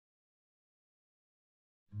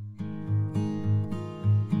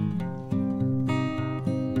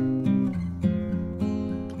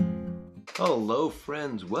Hello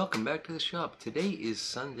friends, welcome back to the shop. Today is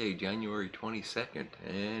Sunday, January 22nd,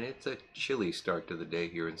 and it's a chilly start to the day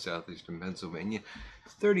here in southeastern Pennsylvania.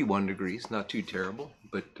 31 degrees, not too terrible,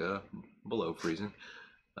 but below freezing.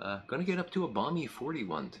 Gonna get up to a balmy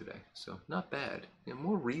 41 today, so not bad. And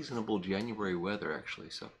more reasonable January weather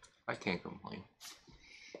actually, so I can't complain.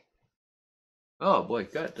 Oh boy,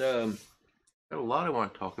 got a lot I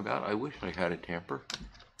want to talk about. I wish I had a tamper.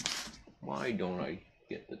 Why don't I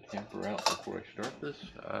get the tamper out before I start this?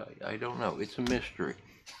 I don't know. It's a mystery.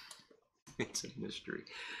 It's a mystery.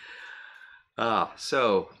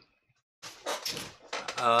 So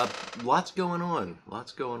lots going on.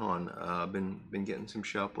 Lots going on. Been getting some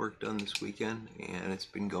shop work done this weekend, and it's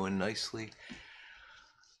been going nicely.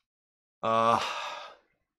 Uh,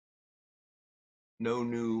 no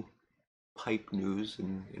new pipe news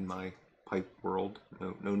in my pipe world.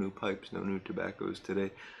 No new pipes, no new tobaccos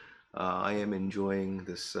today. I am enjoying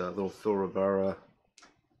this little Phil Rivera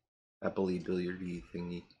appley billiardy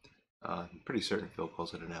thingy. Pretty certain Phil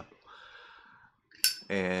calls it an apple.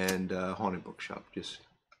 And haunted bookshop, just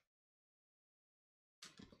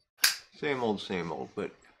same old,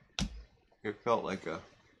 but it felt like a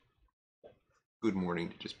good morning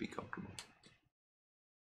to just be comfortable.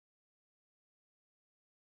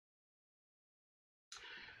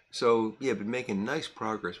 So yeah, been making nice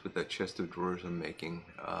progress with that chest of drawers I'm making,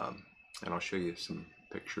 and I'll show you some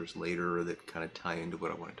pictures later that kind of tie into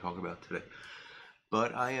what I want to talk about today.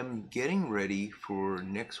 But I am getting ready for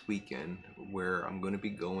next weekend, where I'm going to be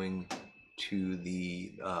going to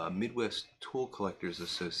the Midwest Tool Collectors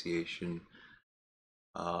Association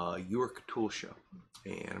York Tool Show,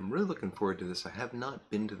 and I'm really looking forward to this. I have not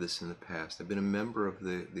been to this in the past. I've been a member of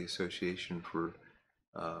the association for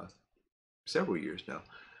several years now,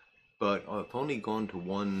 but I've only gone to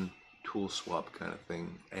one tool swap kind of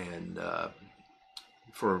thing, and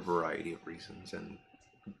for a variety of reasons. And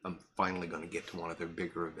I'm finally going to get to one of their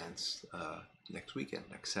bigger events next weekend,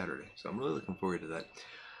 next Saturday. So I'm really looking forward to that.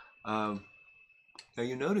 Now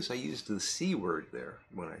you notice I used the C word there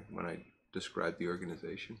when I described the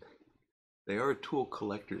organization. They are a Tool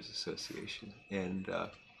Collectors Association, and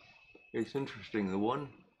it's interesting.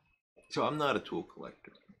 So I'm not a tool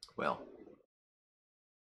collector. Well,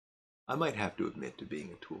 I might have to admit to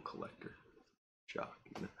being a tool collector. Shock,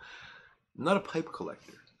 you know. I'm not a pipe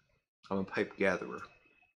collector. I'm a pipe gatherer.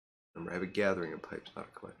 Remember, I have a gathering of pipes, not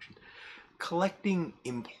a collection. Collecting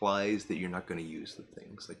implies that you're not going to use the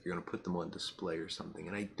things, like you're going to put them on display or something,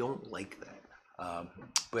 and I don't like that.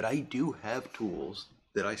 But I do have tools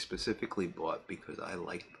that I specifically bought because I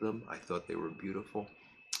liked them. I thought they were beautiful,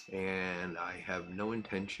 and I have no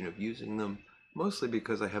intention of using them, mostly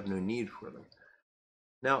because I have no need for them.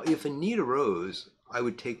 Now, if a need arose, I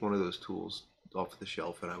would take one of those tools off the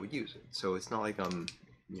shelf and I would use it. So it's not like I'm,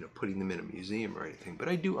 putting them in a museum or anything, but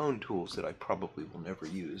I do own tools that I probably will never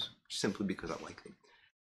use simply because I like them.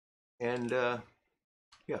 And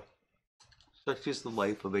yeah, such is the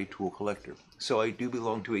life of a tool collector. So I do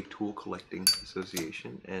belong to a tool collecting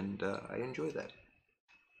association, and I enjoy that.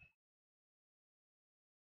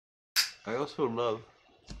 I also love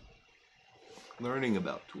learning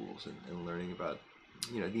about tools and learning about,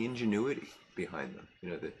 the ingenuity behind them.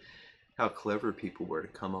 How clever people were to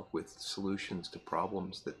come up with solutions to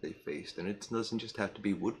problems that they faced. And it doesn't just have to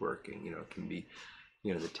be woodworking. It can be,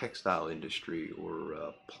 the textile industry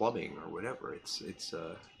or plumbing or whatever. It's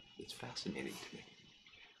fascinating to me.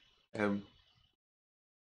 And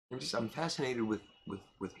I'm fascinated with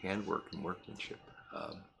handwork and workmanship,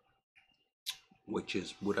 which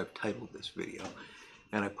is what I've titled this video.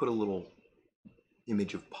 And I put a little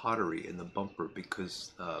image of pottery in the bumper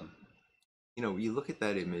because you look at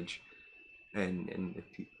that image, and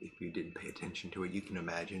if you didn't pay attention to it, you can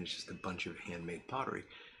imagine it's just a bunch of handmade pottery,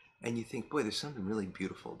 and you think, boy, there's something really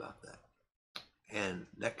beautiful about that. And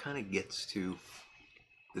that kind of gets to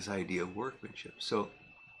this idea of workmanship. So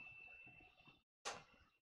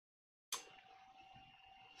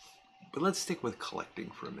but let's stick with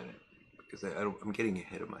collecting for a minute, because I'm getting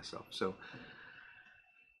ahead of myself. So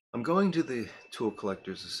I'm going to the Tool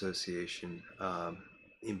Collectors Association,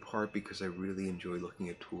 in part because I really enjoy looking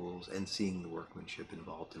at tools and seeing the workmanship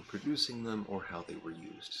involved in producing them or how they were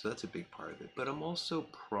used. So that's a big part of it. But I'm also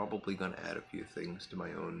probably going to add a few things to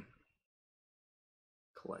my own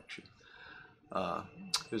collection.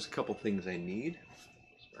 There's a couple things I need.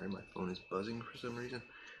 Sorry, my phone is buzzing for some reason.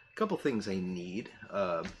 A couple things I need.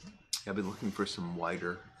 I've been looking for some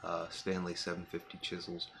wider Stanley 750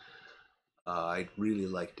 chisels. I'd really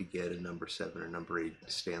like to get a number 7 or number 8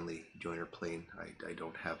 Stanley joiner plane. I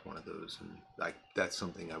don't have one of those, and that's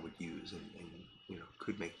something I would use and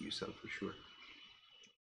could make use of for sure.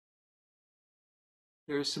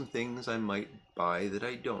 there's some things I might buy that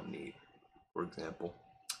I don't need. For example,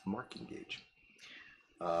 marking gauge.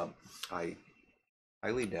 I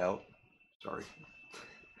highly doubt, sorry,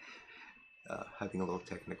 having a little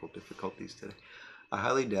technical difficulties today. I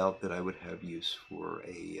highly doubt that I would have use for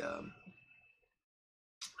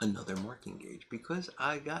another marking gauge because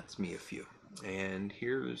I got me a few. And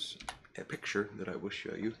here's a picture that I will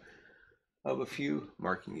show you of a few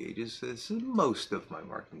marking gauges. This is most of my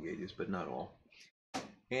marking gauges, but not all.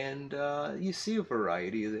 And you see a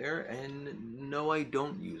variety there, and no, I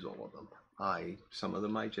don't use all of them. Some of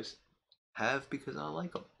them I just have because I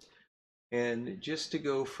like them. And just to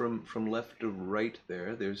go from left to right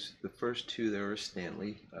there, there's the first two there are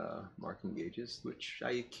Stanley marking gauges, which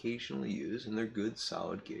I occasionally use, and they're good,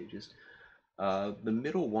 solid gauges. The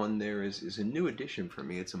middle one there is a new addition for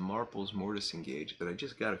me. It's a Marples mortising gauge that I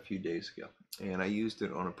just got a few days ago, and I used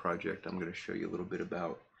it on a project I'm going to show you a little bit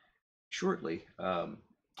about shortly.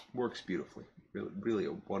 Works beautifully. Really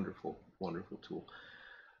a wonderful, wonderful tool.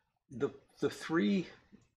 The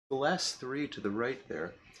last three to the right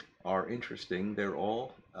there are interesting. They're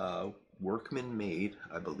all workman made,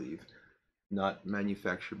 I believe, not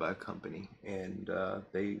manufactured by a company, and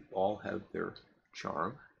they all have their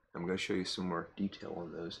charm. I'm going to show you some more detail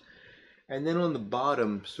on those. And then on the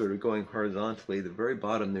bottom, sort of going horizontally, the very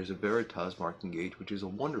bottom, there's a Veritas marking gauge, which is a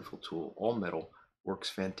wonderful tool, all metal,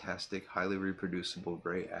 works fantastic, highly reproducible,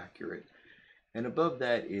 very accurate. And above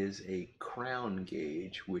that is a crown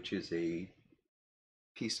gauge, which is a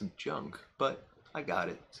piece of junk, but I got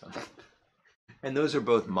it. So. And those are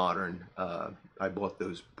both modern. I bought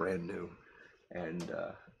those brand new, and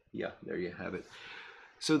yeah, there you have it.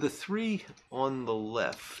 So the three on the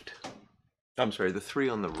left, I'm sorry, the three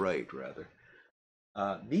on the right, rather.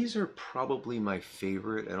 These are probably my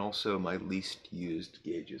favorite and also my least used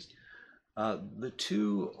gauges. The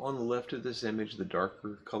two on the left of this image, the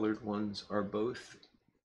darker colored ones, are both,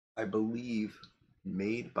 I believe,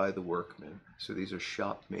 made by the workmen. So these are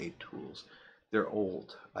shop-made tools. They're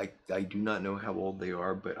old. I do not know how old they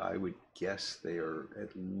are, but I would guess they are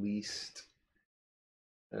at least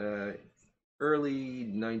early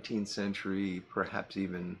 19th century, perhaps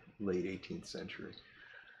even late 18th century.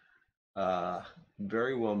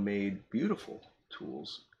 Very well made, beautiful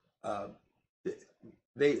tools.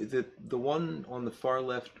 The one on the far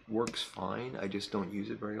left works fine. I just don't use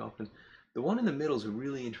it very often. The one in the middle is a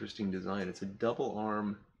really interesting design. It's a double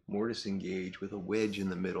arm mortising gauge with a wedge in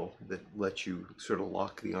the middle that lets you sort of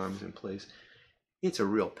lock the arms in place. It's a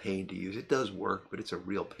real pain to use. It does work, but it's a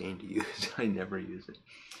real pain to use. I never use it.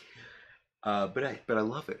 But I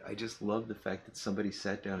love it. I just love the fact that somebody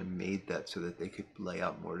sat down and made that so that they could lay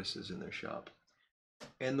out mortises in their shop.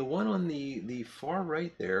 And the one on the far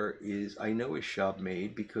right there I know is shop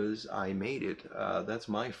made because I made it. That's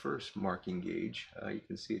my first marking gauge. You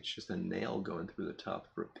can see it's just a nail going through the top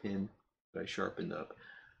for a pin that I sharpened up.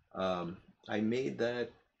 I made that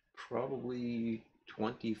probably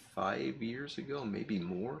 25 years ago, maybe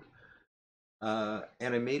more.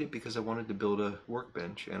 And I made it because I wanted to build a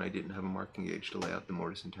workbench, and I didn't have a marking gauge to lay out the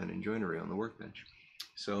mortise and tenon joinery on the workbench.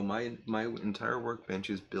 So my entire workbench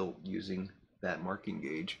is built using that marking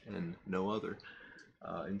gauge and no other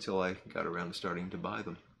until I got around to starting to buy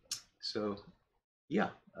them. So yeah,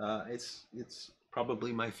 it's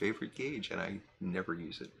probably my favorite gauge, and I never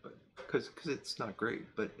use it, but because it's not great,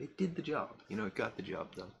 but it did the job. You know, it got the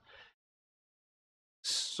job done.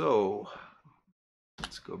 So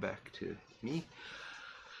let's go back to me.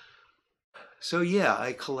 So yeah,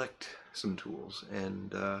 I collect some tools,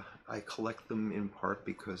 and I collect them in part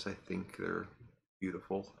because I think they're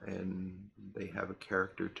beautiful and they have a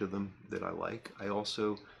character to them that I like. I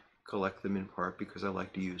also collect them in part because I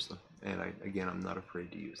like to use them, and I'm not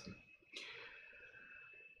afraid to use them.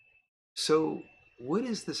 So what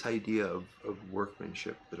is this idea of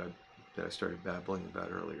workmanship that I started babbling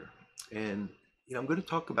about earlier? And you know, I'm going to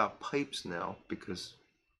talk about pipes now because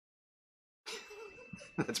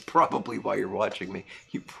that's probably why you're watching me.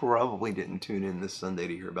 You probably didn't tune in this Sunday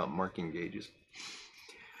to hear about marking gauges.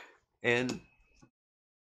 And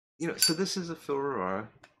you know, so this is a Filorara.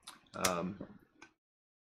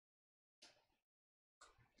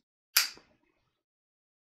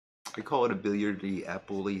 I call it a billiardy,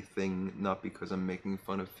 apple-y thing, not because I'm making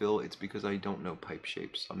fun of Phil. It's because I don't know pipe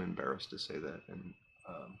shapes. I'm embarrassed to say that, and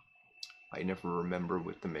I never remember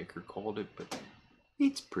what the maker called it, but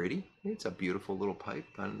it's pretty. It's a beautiful little pipe,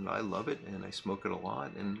 and I love it, and I smoke it a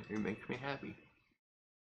lot, and it makes me happy.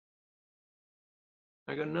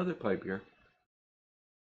 I got another pipe here.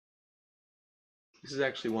 This is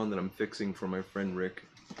actually one that I'm fixing for my friend Rick.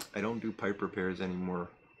 I don't do pipe repairs anymore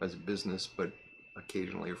as a business, but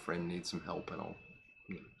occasionally a friend needs some help, and I'll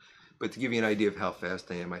But to give you an idea of how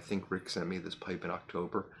fast I am, I think Rick sent me this pipe in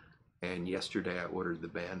October, and yesterday I ordered the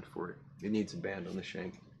band for it. It needs a band on the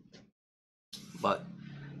shank. But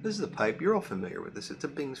this is a pipe, you're all familiar with this. It's a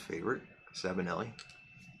Bing's favorite, 7L.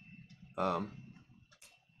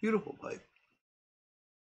 Beautiful pipe.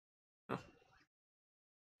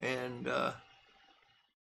 And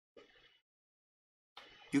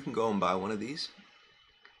you can go and buy one of these.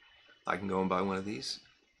 I can go and buy one of these.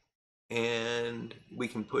 And we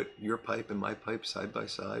can put your pipe and my pipe side by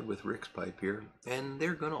side with Rick's pipe here, and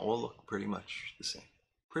they're going to all look pretty much the same.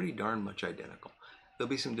 Pretty darn much identical. There'll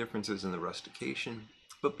be some differences in the rustication,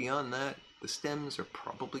 but beyond that, the stems are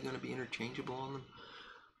probably going to be interchangeable on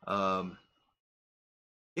them.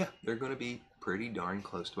 Yeah, they're going to be pretty darn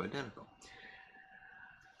close to identical.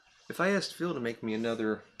 If I asked Phil to make me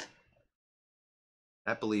another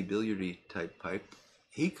happily billiardy type pipe,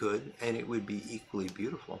 he could, and it would be equally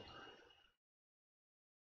beautiful.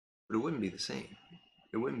 But it wouldn't be the same.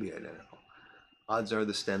 It wouldn't be identical. Odds are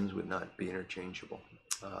the stems would not be interchangeable.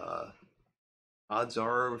 Odds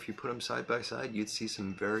are, if you put them side by side, you'd see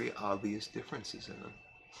some very obvious differences in them.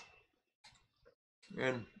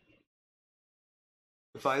 And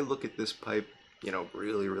if I look at this pipe,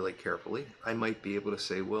 really, really carefully, I might be able to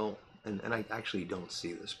say, well, and I actually don't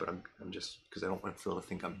see this, but I'm just, because I don't want Phil to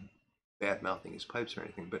think I'm bad-mouthing his pipes or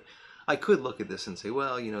anything, but I could look at this and say,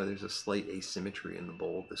 well, there's a slight asymmetry in the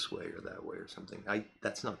bowl this way or that way or something.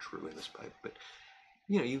 That's not true in this pipe, but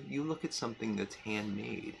you look at something that's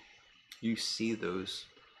handmade, you see those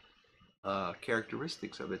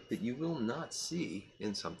characteristics of it that you will not see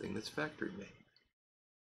in something that's factory made.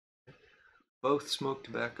 Both smoke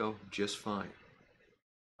tobacco just fine.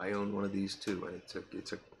 I own one of these too, and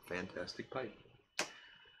it's a fantastic pipe.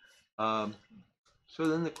 So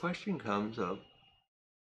then the question comes of,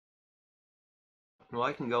 well,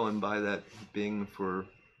 I can go and buy that Bing for,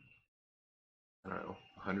 I don't know,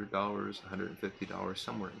 $100, $150,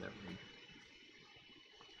 somewhere in that range.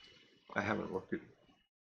 I haven't looked at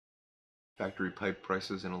factory pipe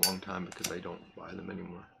prices in a long time because I don't buy them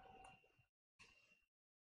anymore.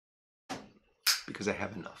 Because I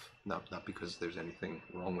have enough. Not because there's anything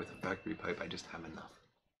wrong with a factory pipe, I just have enough.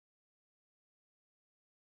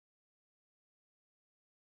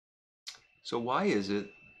 So why is it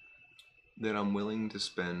that I'm willing to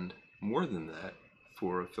spend more than that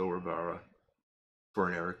for a Phil Rivera, for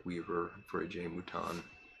an Eric Weaver, for a Jay Mouton,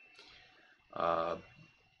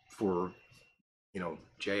 for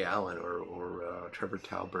Jay Allen or Trevor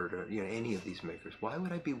Talbert, or any of these makers? Why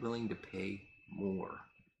would I be willing to pay more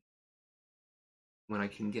when I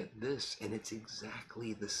can get this and it's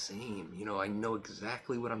exactly the same? I know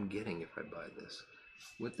exactly what I'm getting if I buy this.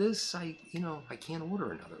 With this, I can't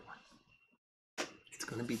order another one. It's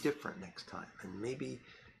going to be different next time, and maybe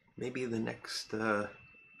the next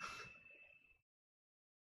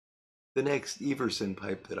Everson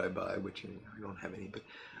pipe that I buy, which I don't have any,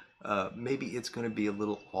 but maybe it's going to be a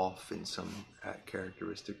little off in some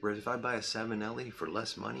characteristic. Whereas if I buy a 7L for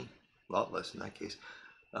less money, a lot less in that case,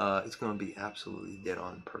 it's going to be absolutely dead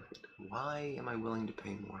on perfect. Why am I willing to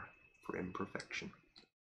pay more for imperfection?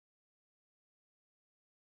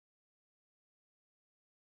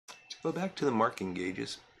 Go back to the marking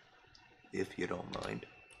gauges, if you don't mind.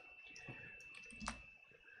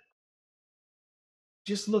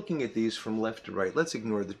 Just looking at these from left to right, let's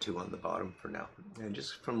ignore the two on the bottom for now. And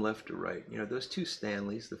just from left to right, those two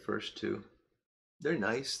Stanleys, the first two, they're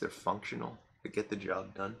nice, they're functional, they get the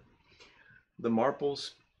job done. The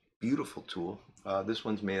Marples, beautiful tool. This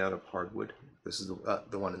one's made out of hardwood. This is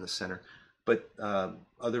the one in the center. But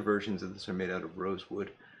other versions of this are made out of rosewood.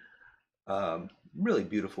 Really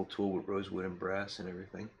beautiful tool with rosewood and brass and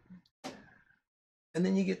everything. And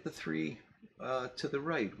then you get the three to the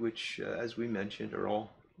right, which, as we mentioned, are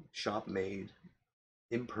all shop made,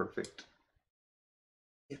 imperfect.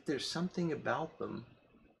 If there's something about them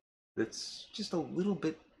that's just a little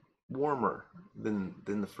bit warmer than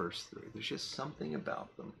the first three, there's just something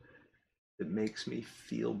about them that makes me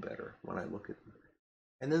feel better when I look at them.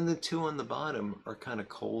 And then the two on the bottom are kind of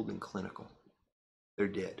cold and clinical. They're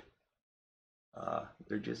dead.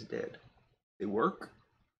 They're just dead. They work.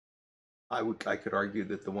 I could argue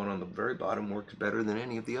that the one on the very bottom works better than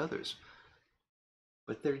any of the others,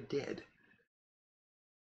 but they're dead.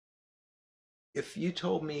 If you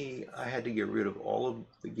told me I had to get rid of all of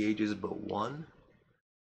the gauges but one,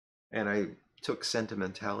 and I took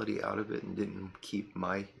sentimentality out of it and didn't keep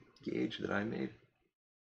my gauge that I made,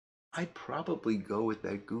 I'd probably go with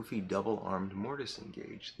that goofy double-armed Mortison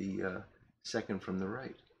gauge, the second from the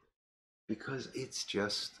right, because it's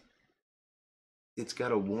just it's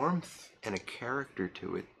got a warmth and a character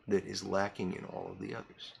to it that is lacking in all of the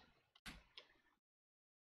others.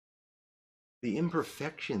 The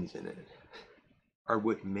imperfections in it are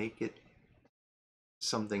what make it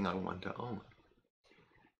something I want to own.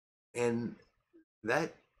 And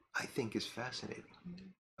that, I think, is fascinating.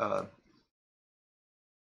 Uh,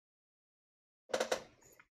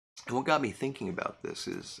 and what got me thinking about this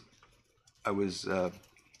is I was, well,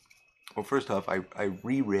 first off, I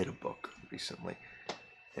reread a book recently,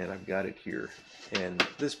 and I've got it here. And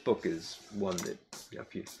this book is one that,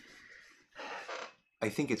 if you, I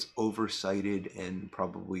think it's oversighted and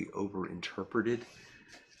probably overinterpreted,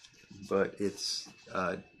 but it's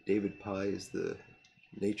David Pye's The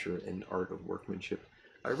Nature and Art of Workmanship.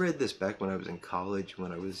 I read this back when I was in college,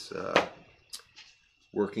 when I was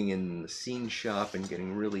working in the scene shop and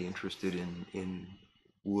getting really interested in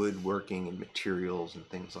woodworking and materials and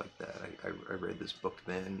things like that. I read this book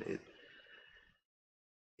then.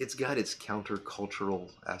 It's got its countercultural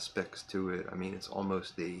aspects to it. I mean, it's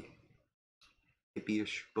almost a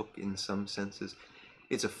hippie-ish book in some senses.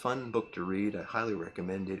 It's a fun book to read. I highly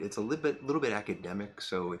recommend it. It's a little bit academic,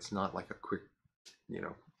 so it's not like a quick, you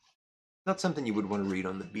know, not something you would want to read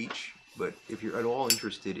on the beach. But if you're at all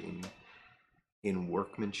interested in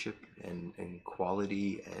workmanship and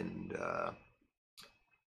quality and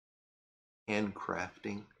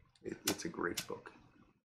handcrafting, it's a great book.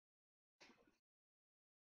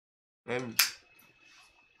 And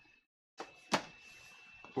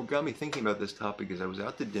what got me thinking about this topic is I was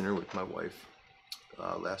out to dinner with my wife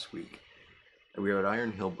last week, and we were at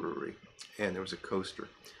Iron Hill Brewery, and there was a coaster,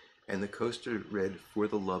 and the coaster read "For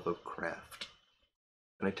the Love of Craft."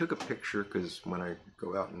 And I took a picture because when I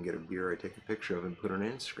go out and get a beer, I take a picture of it and put it on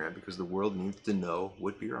Instagram because the world needs to know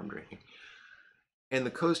what beer I'm drinking. And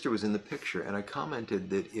the coaster was in the picture, and I commented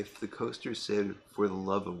that if the coaster said "For the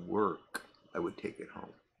love of work," I would take it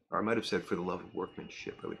home. Or I might have said "For the love of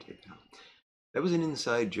workmanship," I would take it home. That was an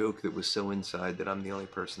inside joke that was so inside that I'm the only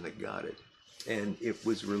person that got it. And it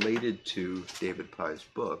was related to David Pye's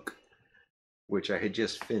book, which I had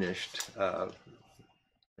just finished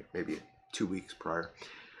maybe 2 weeks prior.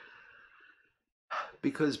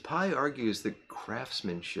 Because Pye argues that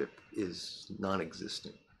craftsmanship is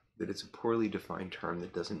non-existent, that it's a poorly defined term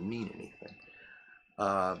that doesn't mean anything.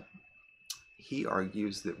 He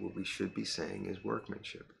argues that what we should be saying is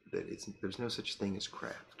workmanship, that there's no such thing as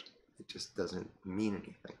craft. It just doesn't mean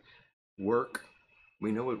anything. Work,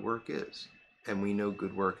 we know what work is, and we know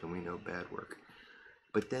good work and we know bad work.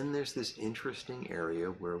 But then there's this interesting area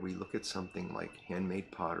where we look at something like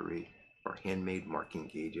handmade pottery or handmade marking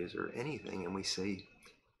gauges or anything, and we say,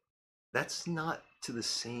 that's not to the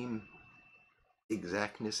same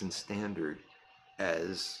exactness and standard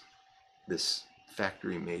as this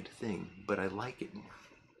factory-made thing, but I like it more.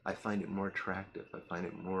 I find it more attractive. I find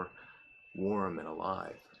it more warm and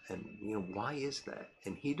alive. And, you know, why is that?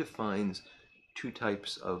 And he defines two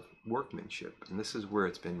types of workmanship. And this is where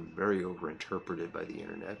it's been very overinterpreted by the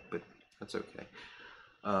internet, but that's okay.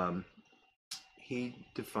 He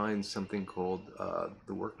defines something called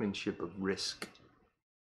the workmanship of risk.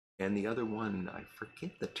 And the other one, I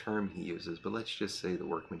forget the term he uses, but let's just say the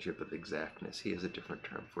workmanship of exactness. He has a different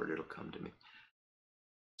term for it. It'll come to me.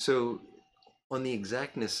 So on the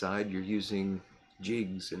exactness side, you're using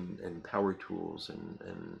jigs and power tools,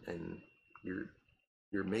 and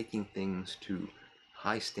you're making things to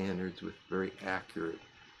high standards with very accurate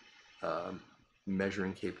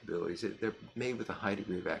measuring capabilities. They're made with a high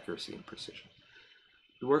degree of accuracy and precision.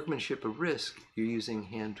 The workmanship of risk, you're using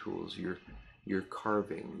hand tools, you're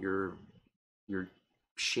carving, you're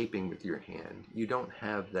shaping with your hand. You don't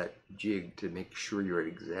have that jig to make sure you're at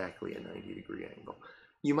exactly a 90-degree angle.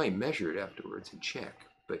 You might measure it afterwards and check,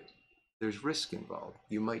 but there's risk involved.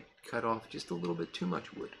 You might cut off just a little bit too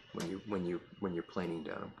much wood when you're planing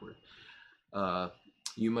down a board.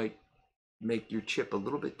 You might make your chip a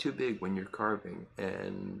little bit too big when you're carving,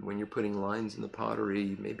 and when you're putting lines in the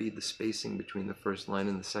pottery, maybe the spacing between the first line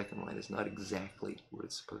and the second line is not exactly where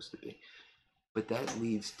it's supposed to be. But that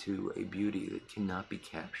leads to a beauty that cannot be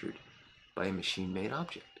captured by a machine-made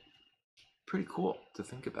object. Pretty cool to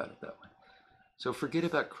think about it that way. So forget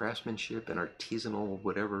about craftsmanship and artisanal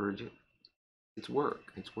whatever. It's work.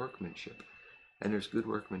 It's workmanship. And there's good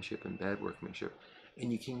workmanship and bad workmanship.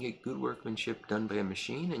 And you can get good workmanship done by a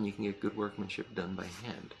machine, and you can get good workmanship done by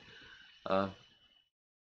hand.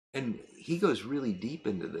 And he goes really deep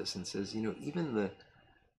into this and says, you know, even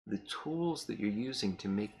the tools that you're using to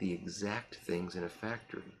make the exact things in a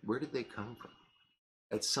factory, where did they come from?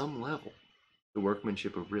 At some level, the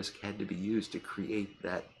workmanship of risk had to be used to create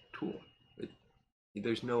that tool.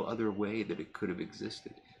 There's no other way that it could have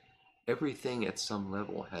existed. everything at some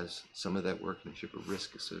level has some of that workmanship or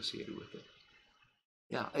risk associated with it.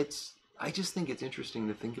 Yeah, I just think it's interesting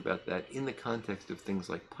to think about that in the context of things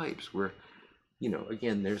like pipes, where,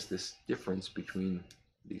 again, there's this difference between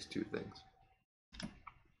these two things.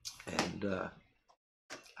 And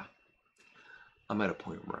I'm at a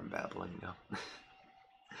point where I'm babbling now.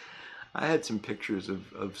 I had some pictures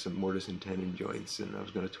of some mortise and tenon joints, and I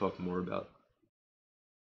was going to talk more about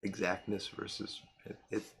exactness versus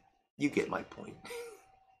it. You get my point.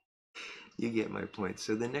 You get my point.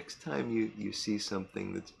 So the next time you see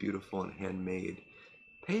something that's beautiful and handmade,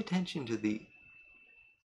 pay attention to the,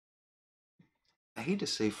 I hate to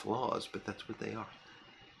say flaws, but that's what they are.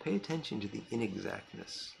 Pay attention to the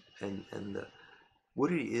inexactness and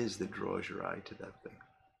what it is that draws your eye to that thing.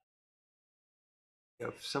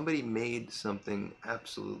 If somebody made something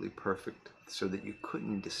absolutely perfect so that you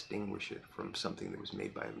couldn't distinguish it from something that was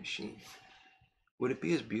made by a machine, would it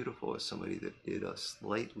be as beautiful as somebody that did a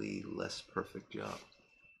slightly less perfect job?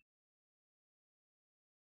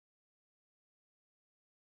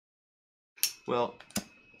 Well,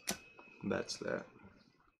 that's that.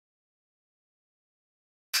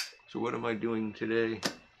 So what am I doing today?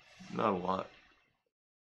 Not a lot.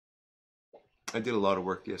 I did a lot of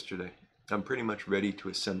work yesterday. I'm pretty much ready to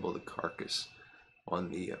assemble the carcass on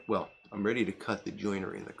the, I'm ready to cut the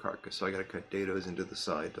joinery in the carcass. So I got to cut dados into the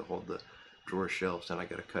side to hold the drawer shelves, and I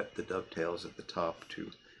got to cut the dovetails at the top to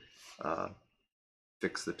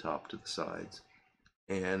fix the top to the sides.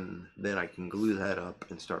 And then I can glue that up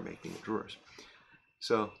and start making the drawers.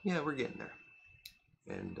 So yeah, we're getting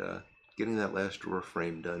there. And getting that last drawer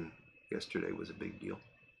frame done yesterday was a big deal.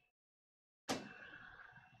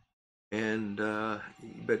 And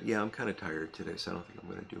but yeah, I'm kind of tired today, so I don't think I'm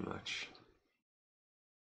going to do much.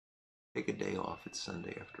 Take a day off. It's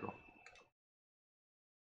Sunday after all.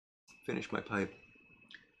 Finish my pipe.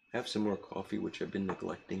 Have some more coffee, which I've been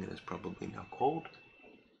neglecting and is probably now cold.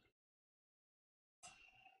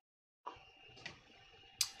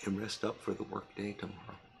 And rest up for the workday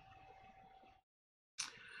tomorrow.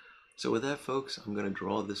 So with that, folks, I'm going to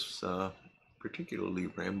draw this particularly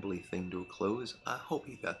rambly thing to a close. I hope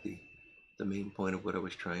you got the main point of what I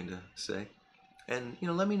was trying to say. And,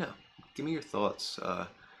 let me know. Give me your thoughts.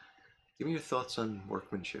 Give me your thoughts on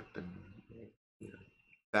workmanship and,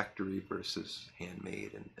 factory versus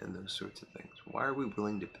handmade and those sorts of things. Why are we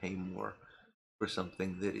willing to pay more for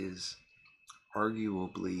something that is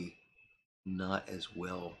arguably not as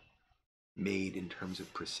well made in terms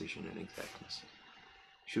of precision and exactness?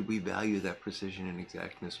 Should we value that precision and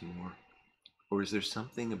exactness more? Or is there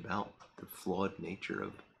something about the flawed nature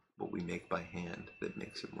of what we make by hand that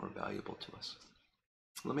makes it more valuable to us?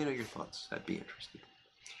 Let me know your thoughts. I'd be interested.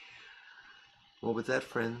 Well, with that,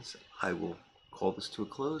 friends, I will call this to a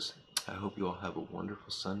close. I hope you all have a wonderful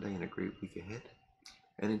Sunday and a great week ahead.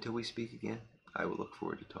 And until we speak again, I will look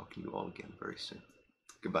forward to talking to you all again very soon.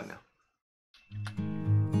 Goodbye now.